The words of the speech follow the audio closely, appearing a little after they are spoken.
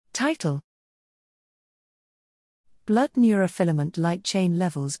Title: Blood neurofilament light chain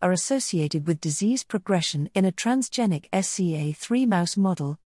levels are associated with disease progression in a transgenic SCA3 mouse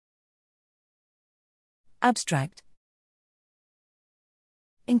model. Abstract: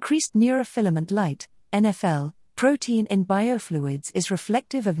 Increased neurofilament light, NFL, protein in biofluids is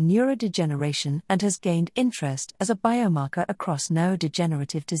reflective of neurodegeneration and has gained interest as a biomarker across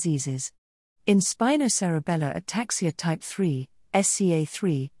neurodegenerative diseases. In spinocerebellar ataxia type 3,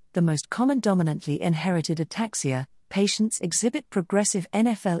 SCA3, the most common dominantly inherited ataxia, patients exhibit progressive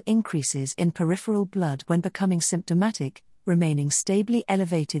NFL increases in peripheral blood when becoming symptomatic, remaining stably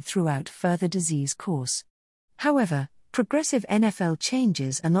elevated throughout further disease course. However, progressive NFL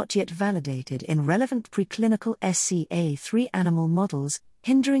changes are not yet validated in relevant preclinical SCA3 animal models,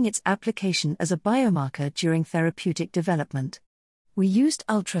 hindering its application as a biomarker during therapeutic development. We used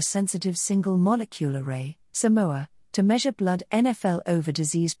ultra-sensitive single-molecule array, SIMOA, to measure blood NFL over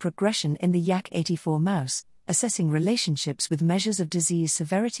disease progression in the YAC84 mouse, assessing relationships with measures of disease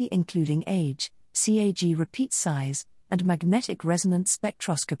severity including age, CAG repeat size, and magnetic resonance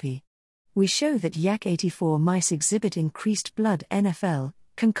spectroscopy. We show that YAC84 mice exhibit increased blood NFL,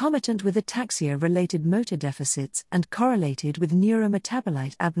 concomitant with ataxia-related motor deficits and correlated with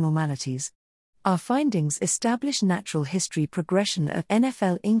neurometabolite abnormalities. Our findings establish natural history progression of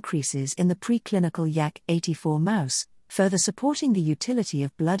NFL increases in the preclinical YAC84 mouse, further supporting the utility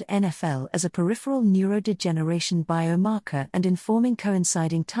of blood NFL as a peripheral neurodegeneration biomarker and informing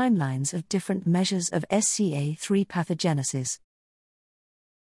coinciding timelines of different measures of SCA3 pathogenesis.